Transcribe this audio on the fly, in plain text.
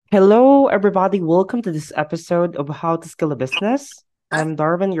Hello, everybody. Welcome to this episode of How to Scale a Business. I'm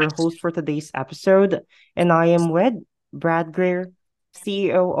Darwin, your host for today's episode, and I am with Brad Greer,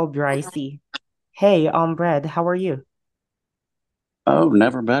 CEO of DrySee. Hey, Brad, how are you? Oh,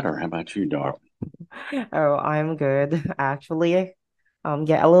 never better. How about you, Darwin? Oh, I'm good, actually.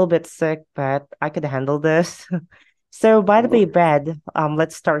 Yeah, a little bit sick, but I could handle this. So, by the way, Oh, Brad,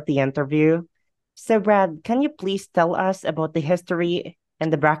 let's start the interview. So, Brad, can you please tell us about the history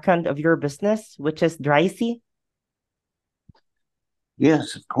and the background of your business, which is DrySea?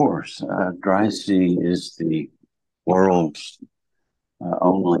 yes, of course. DrySea is the world's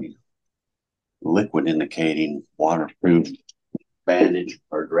only liquid indicating waterproof bandage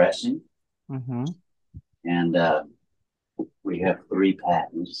or dressing. Mm-hmm. And we have three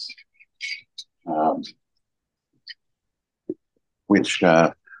patents, um, which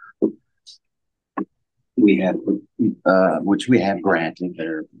we have which we have granted.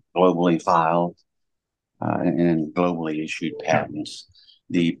 They're globally filed and globally issued patents.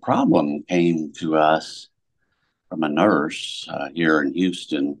 The problem came to us from a nurse here in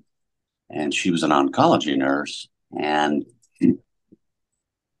Houston, and she was an oncology nurse. And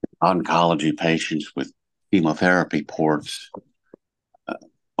oncology patients with chemotherapy ports uh,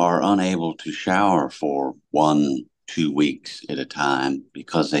 are unable to shower for 1, 2 weeks at a time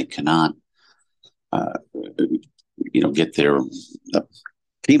because they cannot, uh, get their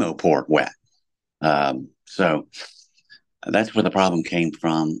chemo port wet. So that's where the problem came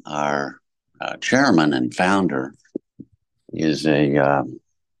from. Our chairman and founder is a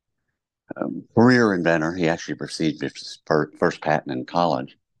career inventor. He actually received his first patent in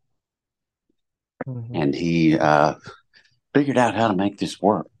college, Mm-hmm. and he figured out how to make this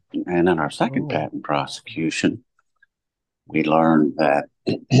work. And in our second Oh. patent prosecution, we learned that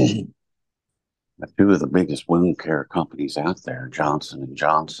two of the biggest wound care companies out there, Johnson and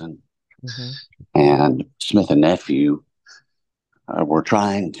Johnson Mm-hmm. and Smith and Nephew, were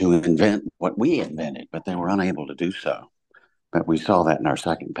trying to invent what we invented, but they were unable to do so. But we saw that in our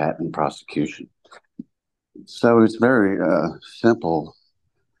second patent prosecution. So it's very simple.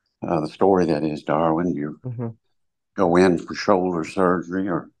 The story that is, Darwin, you Mm-hmm. go in for shoulder surgery,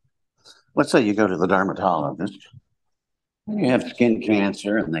 or let's say you go to the dermatologist. You have skin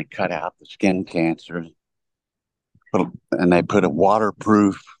cancer, and they cut out the skin cancer, and they put a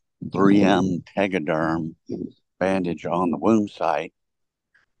waterproof 3M Tegaderm bandage on the wound site.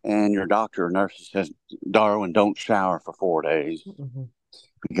 And your doctor or nurse says, Darwin, don't shower for 4 days Mm-hmm.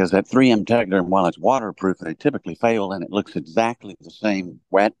 because that 3M Tegaderm, while it's waterproof, they typically fail and it looks exactly the same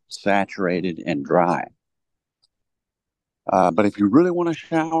wet, saturated, and dry. But if you really want to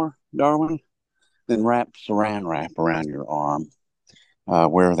shower, Darwin, then wrap saran wrap around your arm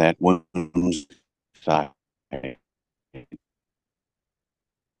where that wound site.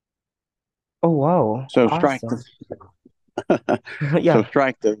 Oh, wow. So strike Awesome. so Yeah.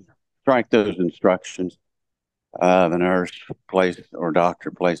 strike those instructions. The nurse places or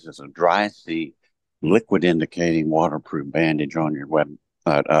doctor places a DrySee liquid indicating waterproof bandage on your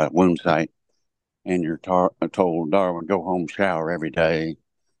wound site, and you're told, Darwin, go home, shower every day,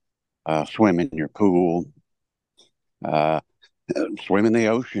 swim in your pool, uh, swim in the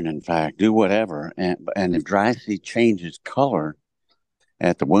ocean. In fact, do whatever. And if DrySea changes color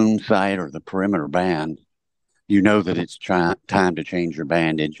at the wound site or the perimeter band, you know that it's time to change your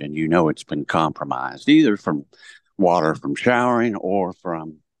bandage, and you know it's been compromised either from water from showering or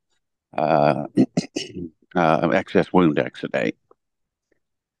from uh, excess wound exudate.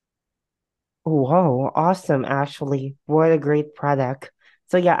 Oh, wow. Awesome, actually. What a great product.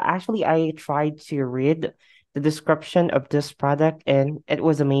 So, yeah, actually, I tried to read the description of this product and it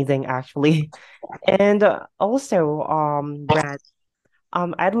was amazing, actually. And also, Brad,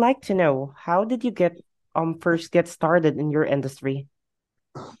 I'd like to know how did you first get started in your industry?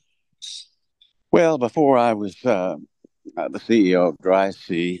 Well, before I was the CEO of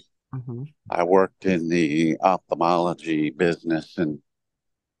DrySea, Mm-hmm. I worked in the ophthalmology business and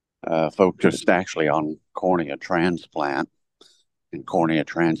focused actually on cornea transplant and cornea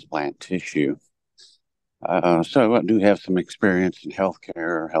transplant tissue. So I do have some experience in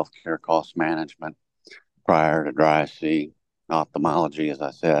healthcare cost management prior to DrySea, ophthalmology, as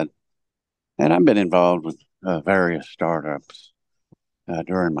I said. And I've been involved with various startups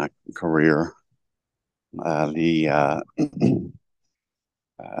during my career. The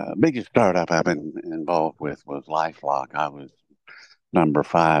biggest startup I've been involved with was LifeLock. I was number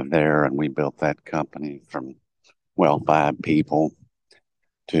five there, and we built that company from, well, 5 people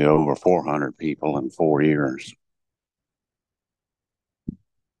to over 400 people in 4 years.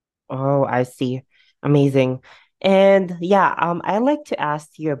 Oh, I see. Amazing. And yeah, I like to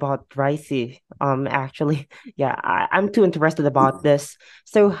ask you about DrySee. Actually, yeah, I'm too interested about this.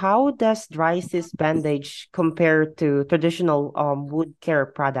 So, how does DrySee's bandage compare to traditional wound care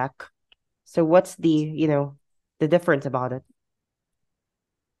product? So, what's the difference about it?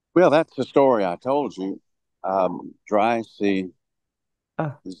 Well, that's the story I told you. DrySee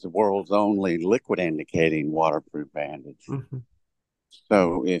Oh, is the world's only liquid indicating waterproof bandage. mm-hmm.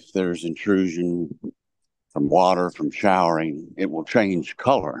 So if there's intrusion from water, from showering, it will change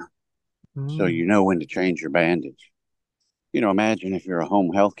color. So Mm. you know when to change your bandage. Imagine if you're a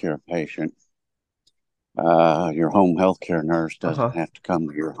home healthcare patient, your home healthcare nurse doesn't Uh-huh. have to come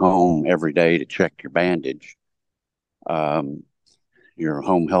to your home every day to check your bandage. Um, your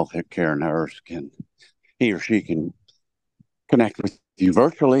home healthcare nurse he or she can connect with you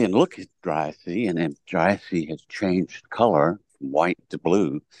virtually and look at DrySee. And if DrySee has changed color from white to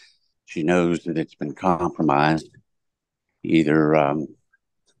blue, she knows that it's been compromised either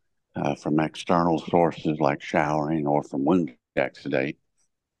from external sources like showering or from wound exudate.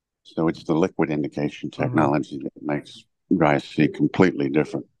 So it's the liquid indication Mm-hmm. technology that makes DrySee completely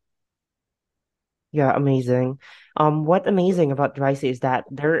different. Yeah, amazing. What amazing about DrySea is that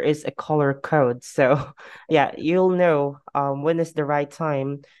there is a color code. So yeah, you'll know when is the right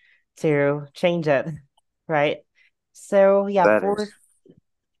time to change it, right? So yeah, That for is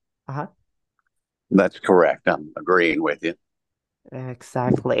uh-huh, that's correct. I'm agreeing with you.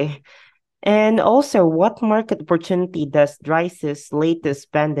 exactly. And also, what market opportunity does DrySea's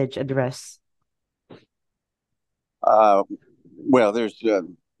latest bandage address? Uh, well, there's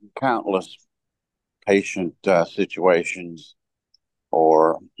countless patient situations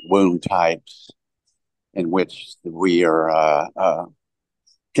or wound types in which we are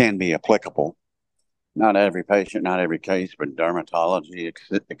can be applicable. Not every patient, not every case, but dermatology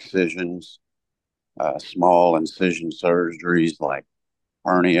excisions, small incision surgeries like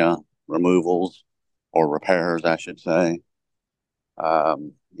hernia removals or repairs, I should say.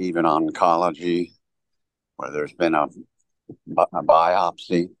 Even oncology, where there's been a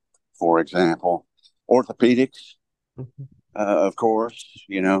biopsy, for example. Orthopedics, Mhm. of course,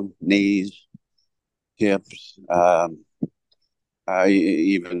 knees, hips,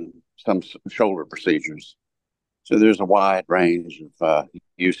 even some shoulder procedures. So there's a wide range of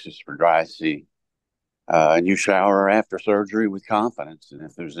uses for DrySee. And you shower after surgery with confidence. And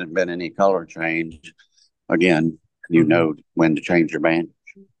if there's been any color change, again, you Mhm. know when to change your bandage.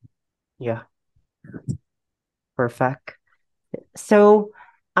 Yeah, perfect. So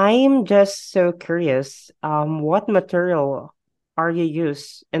I am just so curious, what material are you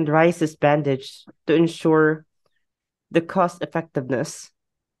use in DrySea's bandage to ensure the cost effectiveness?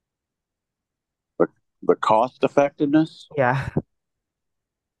 But the cost effectiveness, Yeah.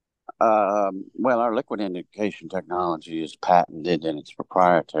 well, our liquid indication technology is patented and it's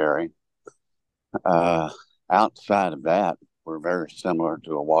proprietary. Uh, Outside of that, we're very similar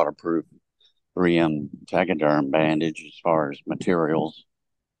to a waterproof 3M Tegaderm bandage as far as materials,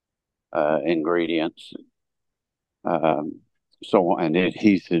 ingredients, um, so on, and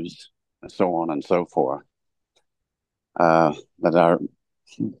adhesives, so on and so forth. But our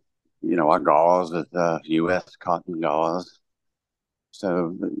gauze is U.S. cotton gauze,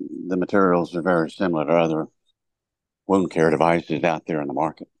 so the materials are very similar to other wound care devices out there in the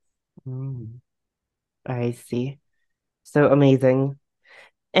market. Mm, I see. So amazing.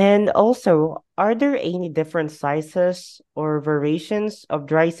 And also, are there any different sizes or variations of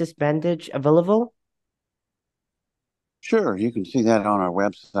DrySea's bandage available? Sure, you can see that on our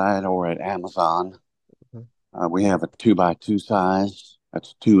website or at Amazon. Mhm. We have a 2x2 size.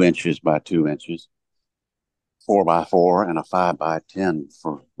 That's 2 inches by 2 inches, 4x4, and a 5x10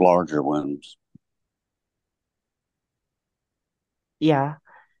 for larger wounds. Yeah.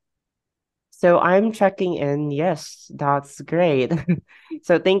 So I'm checking in. Yes, that's great.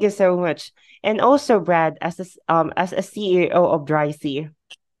 So thank you so much. And also, Brad, as a CEO of DrySea,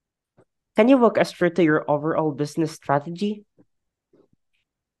 can you walk us through to your overall business strategy?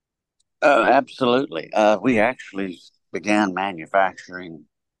 Absolutely. We actually began manufacturing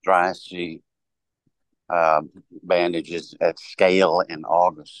DrySea bandages at scale in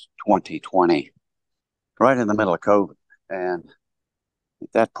August 2020, right in the middle of COVID. And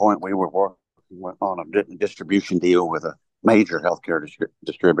at that point, we were working on a distribution deal with a major healthcare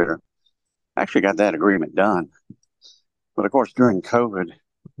distributor. Actually, got that agreement done. But of course, during COVID,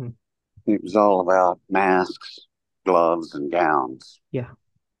 Mhm. it was all about masks, gloves, and gowns. Yeah.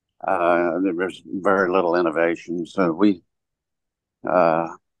 There was very little innovation. So we uh,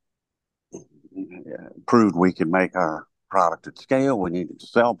 proved we could make our product at scale. We needed to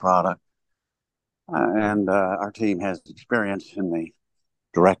sell product. And our team has experience in the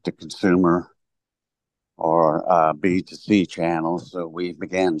direct to consumer or B2C channels. So we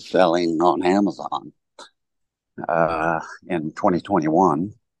began selling on Amazon uh, in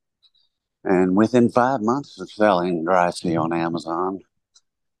 2021. And within 5 months of selling DrySee on Amazon,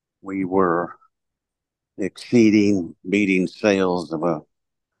 we were beating sales of a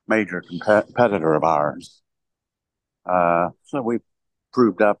major competitor of ours. So we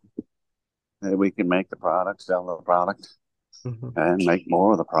proved up that we can make the product, sell the product, Mhm. and make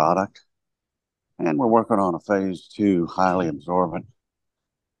more of the product. And we're working on a phase 2 highly absorbent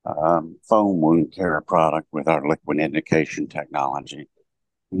foam wound care product with our liquid indication technology.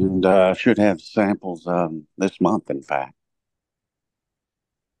 And should have samples this month, in fact.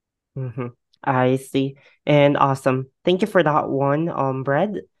 Mm-hmm. I see. And awesome. Thank you for that one,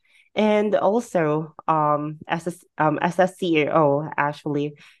 Brad. And also, as a CEO,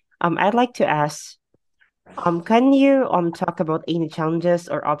 actually, I'd like to ask, can you talk about any challenges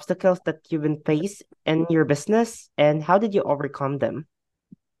or obstacles that you've been faced in your business, and how did you overcome them?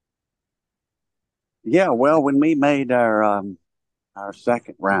 Yeah, well, when we made our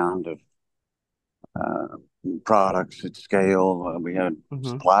second round of uh, products at scale, we had Mm-hmm.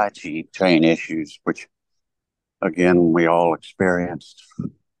 supply chain issues, which again we all experienced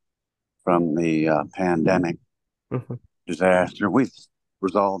from the pandemic Mm-hmm. disaster. We've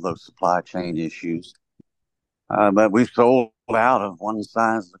resolved those supply chain issues, but we sold out of one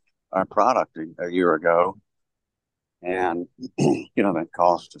size of our product a year ago, and that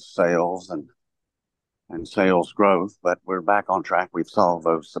cost us sales and sales growth. But we're back on track. We've solved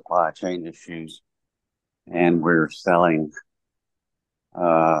those supply chain issues, and we're selling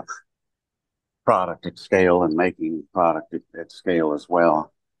uh, product at scale and making product at scale as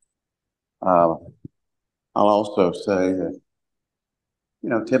well. Uh, I'll also say that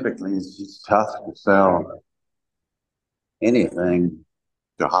typically it's tough to sell anything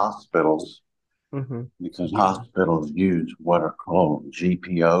to hospitals Mm-hmm. because hospitals use what are called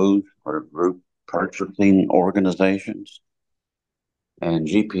GPOs or group purchasing organizations. And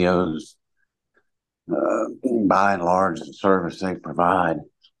GPOs, by and large, the service they provide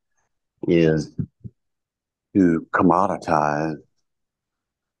is to commoditize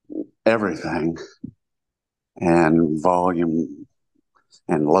everything and volume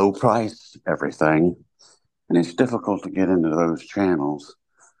and low price everything. And it's difficult to get into those channels.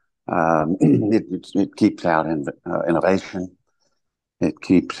 It keeps out innovation. It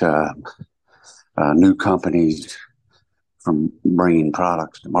keeps new companies from bringing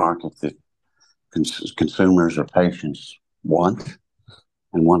products to market that consumers or patients want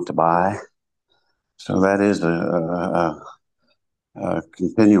and want to buy. So that is a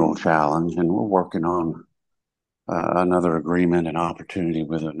continual challenge, and we're working on another agreement and opportunity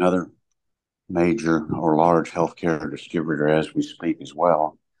with another major or large healthcare distributor as we speak as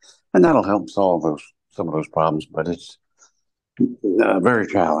well, and that'll help solve those some of those problems. But it's very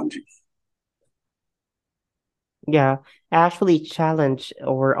challenging. Yeah, actually, challenge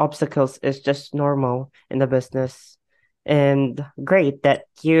or obstacles is just normal in the business, and great that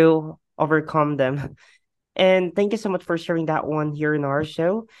you overcome them. And thank you so much for sharing that one here in our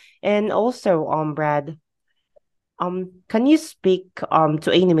show. And also, Brad, can you speak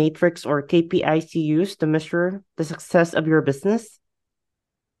to any matrix or KPIs you use to measure the success of your business?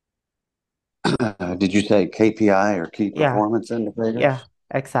 Did you say KPI or key Yeah, performance yeah, indicators?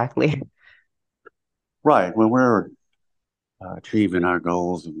 exactly. Right. When we're achieving our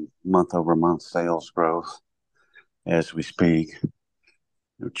goals of month over month sales growth as we speak,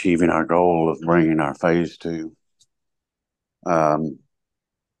 achieving our goal of bringing our phase 2 um,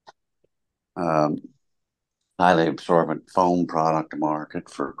 um, highly absorbent foam product to market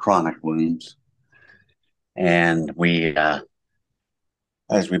for chronic wounds. And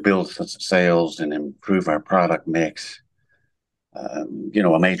as we build sales and improve our product mix, a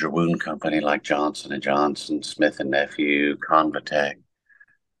major wound company like Johnson and Johnson, Smith and Nephew, Convatec,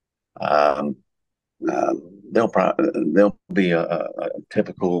 um, they'll be a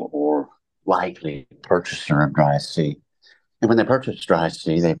typical or likely purchaser of DrySee. And when they purchase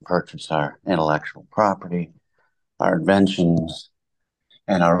DrySee, they purchase our intellectual property, our inventions,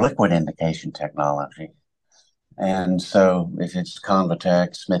 and our liquid indication technology. And so if it's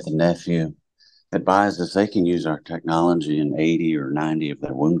Convatec, Smith and Nephew that buys this, they can use our technology in 80 or 90 of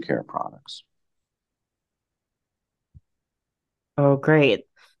their wound care products. Oh, great.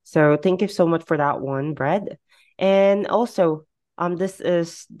 So thank you so much for that one, Brad. And also, this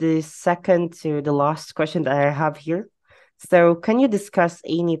is the second to the last question that I have here. So can you discuss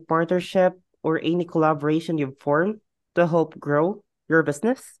any partnership or any collaboration you've formed to help grow your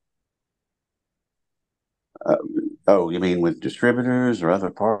business? Uh, oh, you mean with distributors or other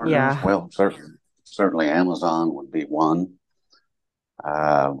partners? Yeah. Well, certainly Amazon would be one.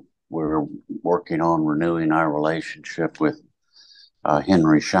 Uh, we're working on renewing our relationship with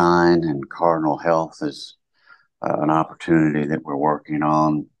Henry Schein, and Cardinal Health is an opportunity that we're working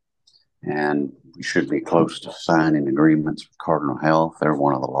on. And we should be close to signing agreements with Cardinal Health. They're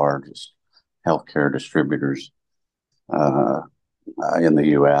one of the largest healthcare distributors uh, in the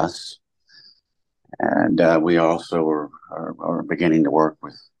U.S. And we also are beginning to work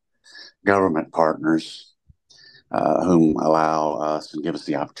with government partners whom allow us and give us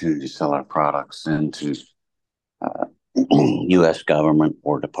the opportunity to sell our products into uh, U.S. government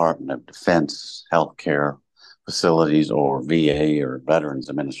or Department of Defense healthcare facilities or VA or Veterans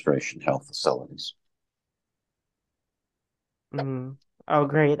Administration health facilities. Mm. Oh,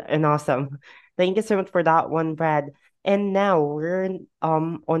 great and awesome. Thank you so much for that one, Brad. And now we're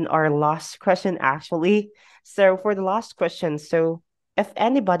on our last question actually. So for the last question, so if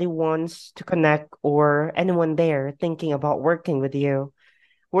anybody wants to connect or anyone there thinking about working with you,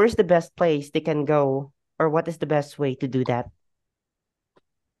 where's the best place they can go or what is the best way to do that?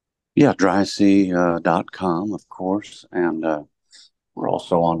 Yeah, DrySee.com, of course, and we're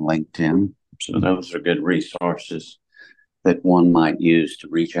also on LinkedIn. So those are good resources that one might use to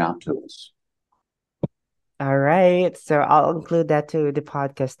reach out to us. All right, so I'll include that to the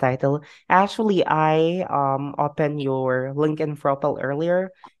podcast title. Actually, I opened your LinkedIn profile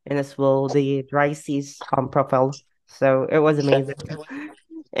earlier, and as well the DrySee's profile. So it was amazing.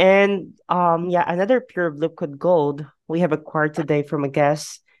 And yeah, another pure of liquid gold we have acquired today from a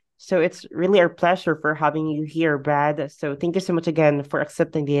guest. So it's really our pleasure for having you here, Brad. So thank you so much again for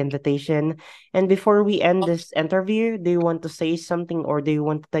accepting the invitation. And before we end this interview, do you want to say something or do you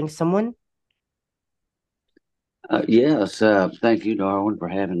want to thank someone? Yes, thank you, Darwin, for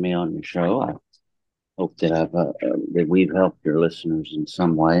having me on your show. I hope that that we've helped your listeners in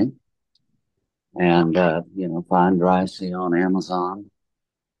some way. And find DrySea on Amazon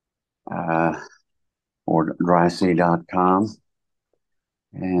uh, or DrySea.com.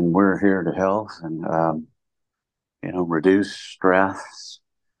 And we're here to help and reduce stress,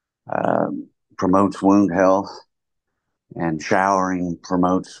 um, promotes wound health, and showering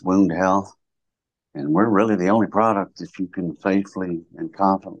promotes wound health. And we're really the only product that you can safely and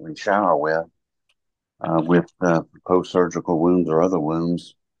confidently shower with post-surgical wounds or other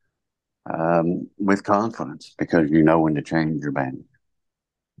wounds with confidence because you know when to change your bandage.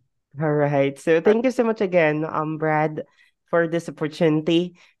 All right. So thank you so much again, Brad, for this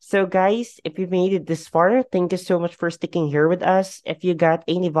opportunity. So guys, if you made it this far, thank you so much for sticking here with us. If you got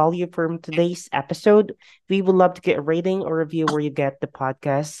any value from today's episode, we would love to get a rating or review where you get the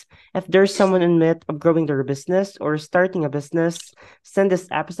podcast. If there's someone in mid of growing their business or starting a business, send this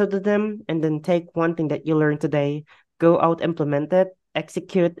episode to them and then take one thing that you learned today, go out, implement it,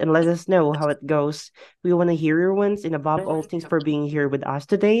 execute, and let us know how it goes. We want to hear your wins and above all, thanks for being here with us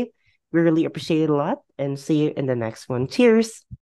today. We really appreciate it a lot and see you in the next one. Cheers.